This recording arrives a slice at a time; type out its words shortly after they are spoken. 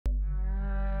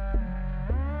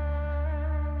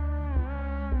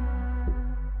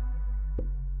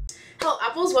Hello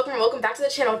Apples, welcome back to the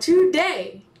channel.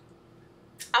 Today,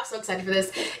 I'm so excited for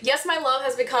this. Yes My Love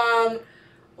has become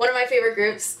one of my favorite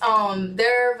groups.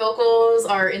 Their vocals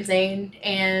are insane,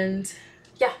 and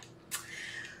yeah.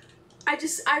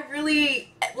 I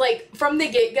really, like, from the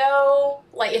get-go,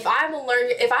 like, if I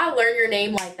learn your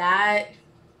name like that,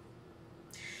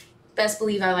 best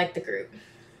believe I like the group.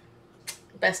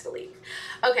 Best believe.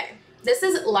 Okay, this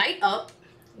is Light Up,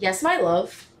 Yes My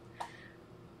Love.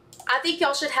 I think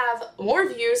y'all should have more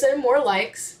views and more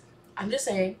likes. I'm just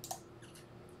saying.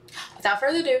 Without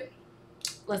further ado,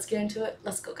 let's get into it.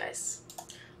 Let's go, guys.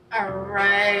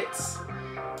 Alright.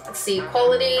 Let's see.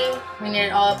 Quality. We need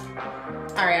it up.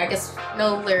 Alright, I guess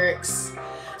no lyrics.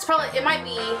 It's probably, it might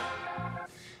be.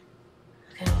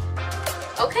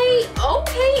 Okay.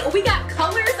 Okay. We got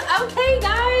colors. Okay,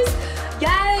 guys.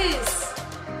 Yes.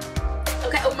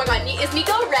 Okay, oh my god, is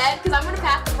Nico red? Because I'm gonna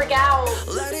pass the frig out.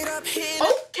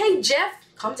 Okay, Jeff,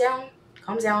 calm down.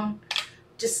 Calm down.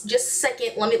 Just a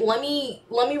second. Let me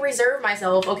reserve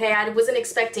myself. Okay, I wasn't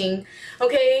expecting.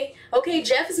 Okay,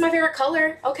 Jeff is my favorite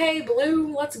color. Okay,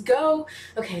 blue, let's go.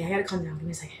 Okay, I gotta calm down. Give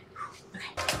me a second.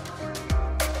 Okay.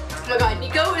 Oh my god,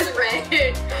 Nico is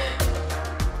red.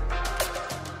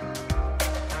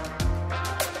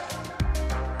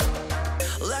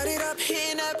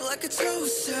 Like a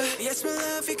toaster. Yes, my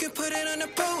love, you can put it on a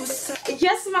poster.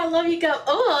 Yes, my love, you go.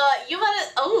 Oh, you wanna.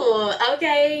 Oh,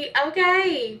 okay.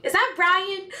 Is that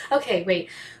Brian? Okay, wait.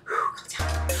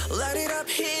 Light it up,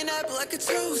 hand up like a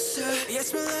toaster.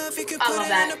 Yes, my love, you can put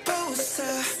it on a poster.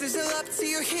 Sizzle up till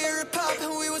you hear it pop, and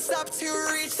we will stop till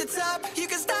we reach the top. You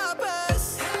can stop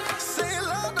us. Say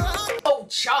oh,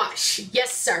 Josh.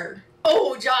 Yes, sir.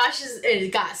 Oh, Josh has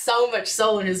got so much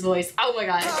soul in his voice. Oh my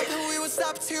god. We will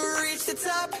stop till we reach the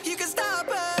top. You can stop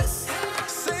us.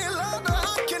 Say louder,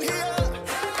 I can hear.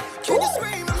 Can you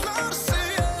scream aloud,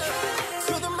 say it?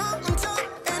 To the mountaintop,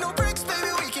 ain't no breaks, baby,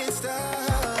 we can't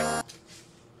stop.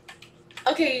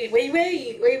 Okay,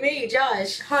 wait,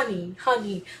 Josh, honey,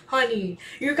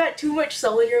 you got too much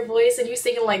soul in your voice, and you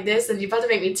singing like this, and you're about to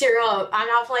make me tear up. I'm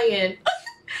not playing.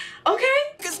 Okay.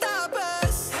 You can stop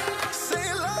us.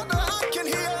 Say louder, I can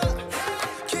hear.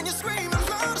 Can you scream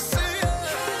aloud, say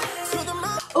it? To the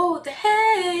mountaintop. Oh, the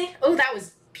hey. Oh, that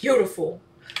was beautiful.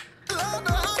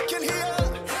 Louder, I can hear.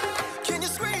 Can you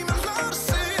scream aloud,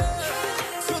 say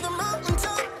it? To the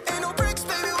mountaintop, ain't no breaks,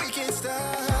 baby, we can't stop.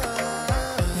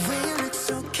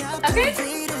 Okay,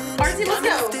 Artsy, let's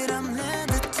go.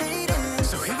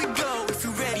 So here we go, if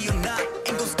you're ready or not,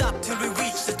 ain't gonna stop till we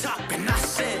reach the top. And I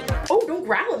said, oh, don't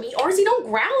growl at me, Artsy, don't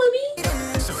growl at me.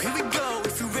 so here we go,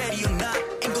 if you're ready or not,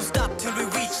 ain't gonna stop till we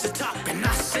reach the top. And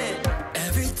I said,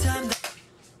 every time that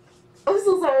I'm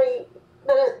so sorry.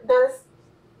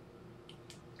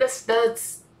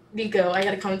 That's Nico. I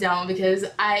gotta calm down because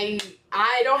I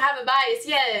don't have a bias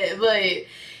yet, but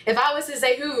if I was to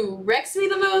say who wrecks me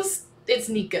the most, it's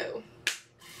Nico.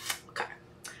 Okay.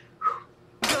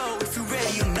 go, if you're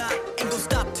ready or not, ain't gonna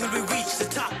stop till we reach the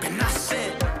top. And I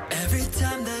said, every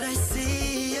time that I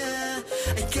see ya,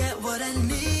 I get what I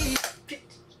need.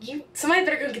 Somebody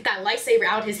better go get that lightsaber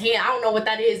out of his hand. I don't know what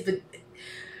that is, but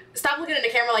stop looking at the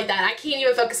camera like that. I can't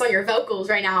even focus on your vocals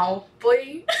right now,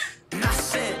 boy. And I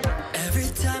said, every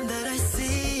time that I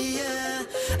see ya,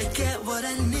 I get what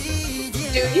I need.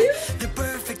 Yeah. Do you? The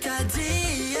perfect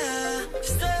idea.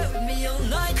 Stay with me all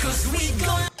night, cause we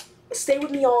gon' Stay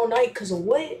with me all night, cause of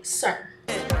what, sir?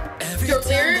 Your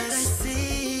lyrics?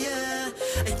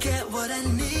 I get what I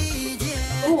need,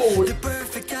 yeah. Ooh, the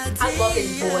perfect idea. I love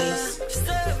his voice.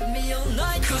 Stay with me all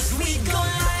night, cause we gon'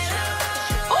 light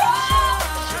up.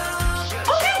 Oh!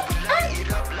 Okay,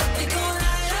 We gon'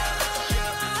 light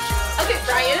up. okay,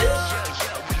 Brian.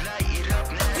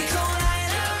 We gon'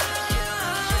 light up.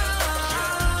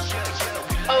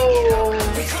 Oh.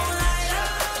 We gon' light up.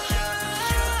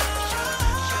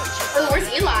 Oh, where's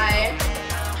Eli?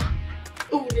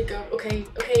 Ooh, Nico. Okay.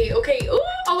 Ooh,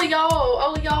 all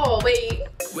of y'all. Wait.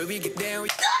 Where we get down.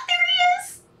 Ah, there he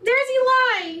is. There's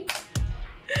Eli.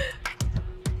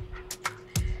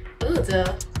 Ooh,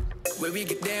 duh. Where we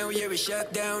get down, yeah, we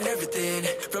shut down everything.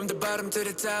 From the bottom to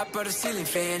the top of the ceiling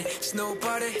fan. Snow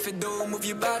party, if it don't move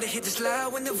your body, hit the slide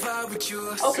when the vibe with you.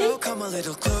 Okay. So come a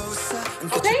little closer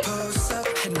and get Okay. your pose up.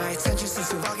 Had my attention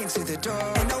since you walk into the door.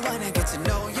 And I wanna get to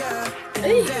know ya. And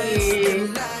Hey. dance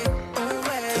the night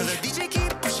away. So the DJ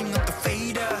keep pushing up the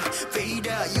fader.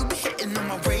 You be hitting on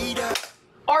my radar.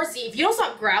 RZ, if you don't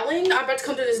stop growling, I'm about to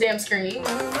come to this damn screen.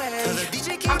 Away. So the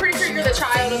DJ keep I'm pretty sure you're the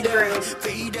child of the group.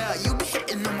 Vader, you be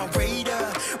hitting on my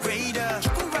radar.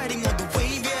 Keep on riding on the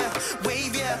wave,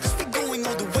 yeah. Cause we going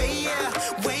all the way,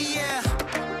 yeah.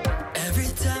 Every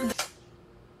time that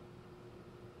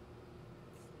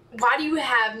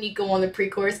have Nico on the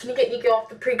pre-chorus. Can you get Nico off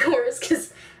the pre-chorus?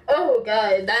 Because, oh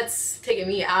god, that's taking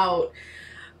me out.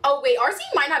 Oh wait, RZ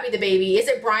might not be the baby. Is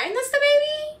it Brian that's the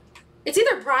baby? It's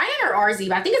either Brian or RZ,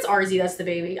 but I think it's RZ that's the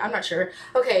baby. I'm not sure.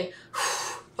 Okay.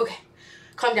 Okay.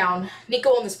 Calm down. Nico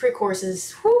on this pre-chorus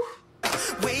is, whew.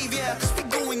 Wave, yeah, we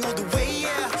going all the way,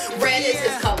 yeah. Red is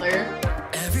his color.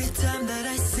 Every time that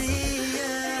I see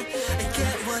ya, I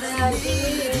get what I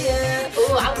need, yeah.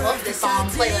 Ooh, I love this song.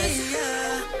 Playlist.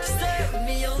 Stay with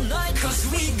me all night, 'cause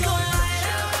we gon' light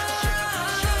up.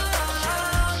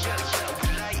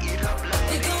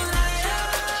 We gon' light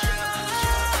up.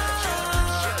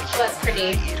 Oh, that's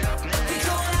pretty. We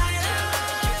gon' light up.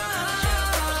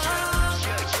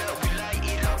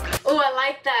 Oh, I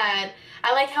like that.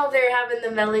 I like how they're having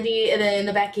the melody and then in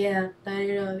the back, yeah. Light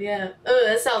it up, yeah. Oh,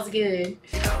 that sounds good.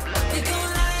 We gon' light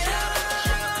up.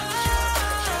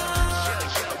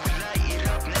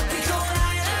 We gon'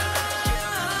 light up.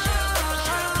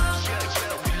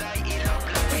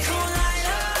 We gon' light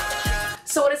up.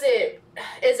 So what is it?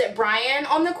 Is it Brian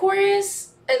on the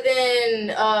chorus? And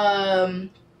then,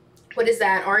 what is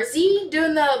that? RZ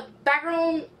doing the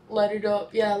background? Light it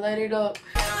up, yeah, light it up.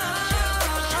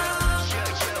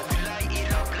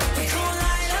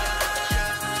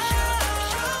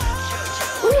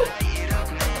 Ooh.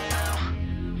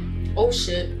 Oh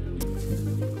shit.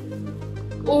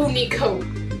 Oh, Nico.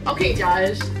 Okay,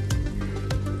 Josh.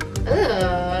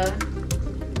 Ugh.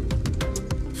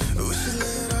 We should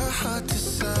let our heart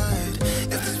decide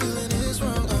if this feeling is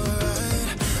wrong or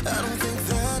right. I don't think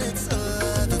that it's a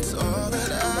lie, that's all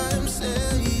that I'm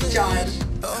saying. Josh.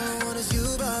 All I want is you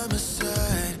by my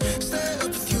side. Stay up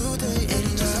with you day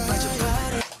and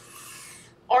night.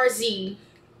 RZ.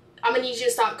 I'm gonna need you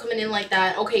to stop coming in like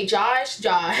that. Okay, Josh.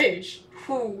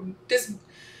 Whew, this.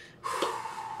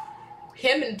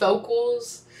 Him and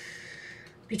vocals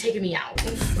be taking me out.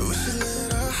 We should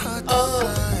let our heart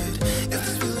decide if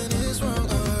this feeling is wrong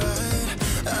or right.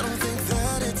 I don't think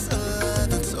that it's a lie,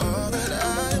 that's all that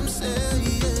I'm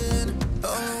saying.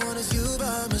 All I want is you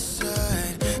by my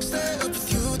side. Stay up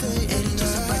with you day and night.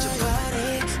 Just about your body,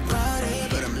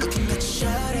 but I'm looking at you,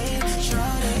 shawty.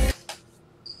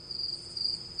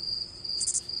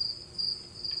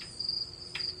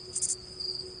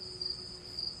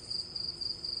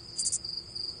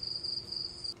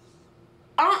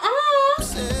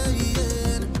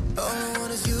 Saying, all I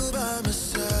want is you by my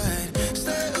side.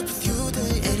 Stay up with you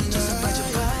day and night. Just about your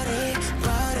body,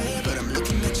 but I'm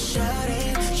looking at you, shawty.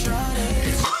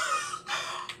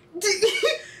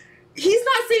 He's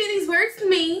not saying these words to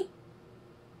me.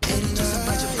 Just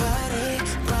about your body,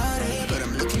 but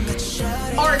I'm looking at you,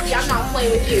 shawty. RZ, I'm not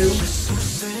playing with you. So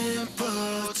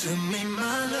simple to me,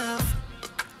 my love.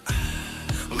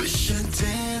 We should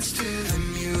dance to the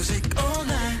music all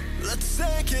night. Let's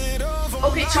take it over.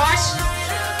 Okay, Josh.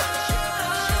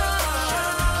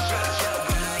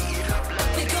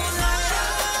 We gon' light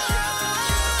up.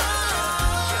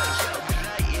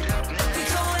 We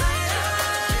gon' light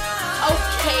up.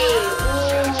 Okay.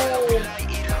 Ooh.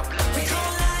 We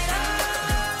gon' light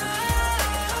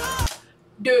up.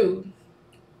 Dude.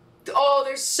 Oh,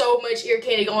 there's so much ear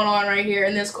candy going on right here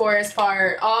in this chorus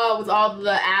part. Oh, with all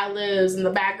the ad-libs and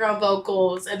the background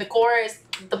vocals and the chorus,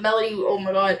 the melody. Oh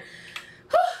my god.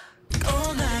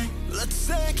 All night. Let's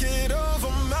take it over,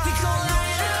 my. We gon'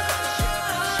 light up.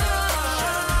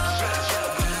 We gon'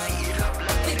 light up.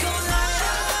 We gon' light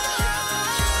up.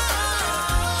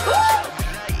 Oh.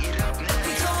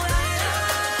 We gon' light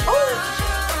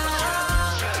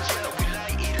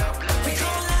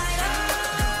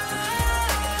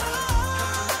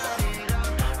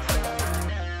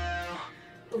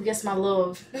up. Ooh, yes, my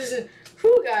love.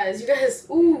 Whew, guys, you guys,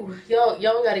 ooh,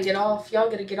 y'all gotta get off. Y'all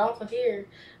gotta get off of here.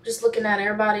 Just looking at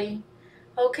everybody.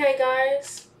 Okay,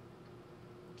 guys.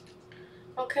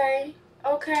 Okay.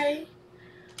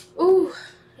 Ooh,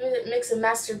 mix and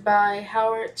mastered by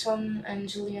Howard Chung and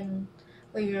Julian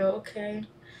Leo. Okay.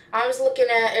 I was looking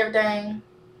at everything.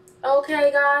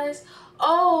 Okay, guys.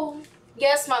 Oh,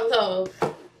 yes, my love.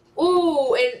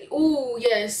 Ooh, and ooh,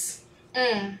 yes.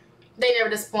 They never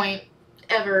disappoint.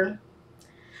 Ever.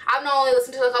 I've not only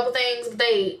listened to a couple things, but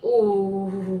they,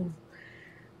 ooh.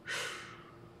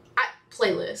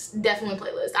 Playlist. Definitely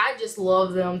playlist. I just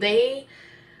love them. They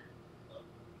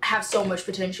have so much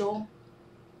potential.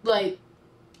 Like,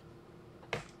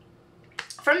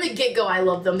 from the get-go, I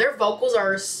love them. Their vocals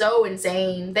are so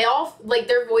insane. They all, like,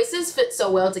 their voices fit so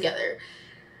well together.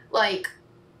 Like,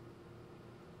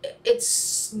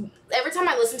 it's, every time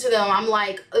I listen to them, I'm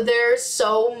like, there's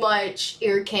so much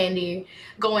ear candy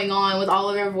going on with all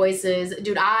of their voices.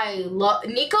 Dude, I love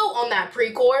Nico on that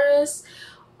pre-chorus.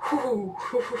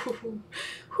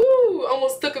 Whoo,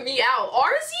 almost took me out.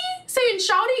 RZ saying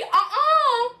shawty,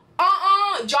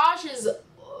 Josh is,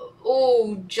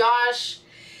 oh, Josh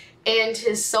and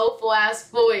his soulful ass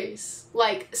voice.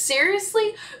 Like,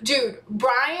 seriously? Dude,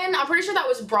 Brian, I'm pretty sure that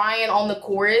was Brian on the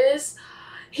chorus.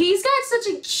 He's got such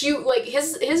a cute, like,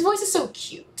 his voice is so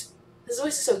cute. His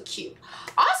voice is so cute.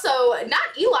 Also,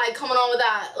 not Eli coming on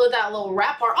with that little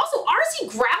rap part. Also, RZ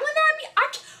growling at me.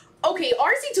 Okay,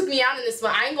 RZ took me out in this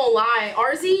one. I ain't gonna lie.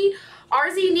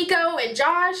 RZ, Nico, and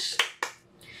Josh,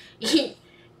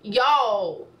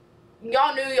 y'all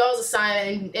knew y'all's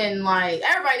assignment, and like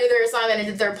everybody knew their assignment and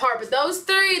did their part. But those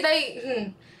three,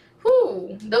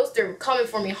 those three were coming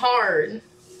for me hard,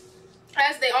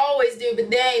 as they always do. But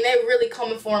dang, they really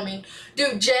coming for me.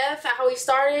 Dude, Jeff, how he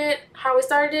started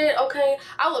it. Okay,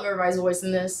 I love everybody's voice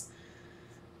in this.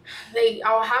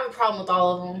 I'll have a problem with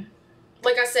all of them.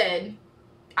 Like I said,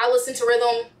 I listened to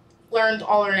Rhythm, learned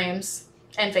all their names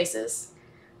and faces.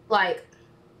 Like,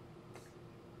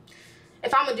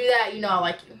 if I'm gonna do that, you know I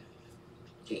like you.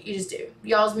 You just do.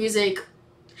 Y'all's music.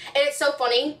 And it's so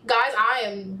funny, guys, I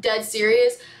am dead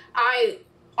serious. I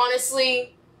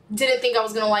honestly didn't think I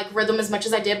was gonna like Rhythm as much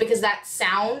as I did, because that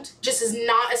sound just is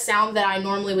not a sound that I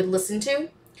normally would listen to.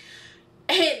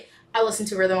 And I listen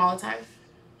to Rhythm all the time.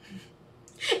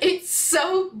 It's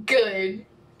so good.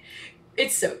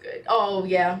 It's so good. Oh,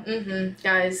 yeah.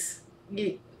 Guys.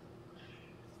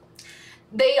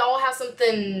 They all have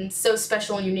something so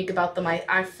special and unique about them,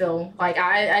 I feel. Like,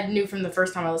 I knew from the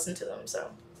first time I listened to them,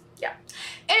 so, yeah.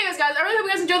 Anyways, guys, I really hope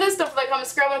you guys enjoyed this. Don't forget to like, comment,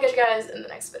 subscribe, and I'll catch you guys in the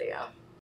next video.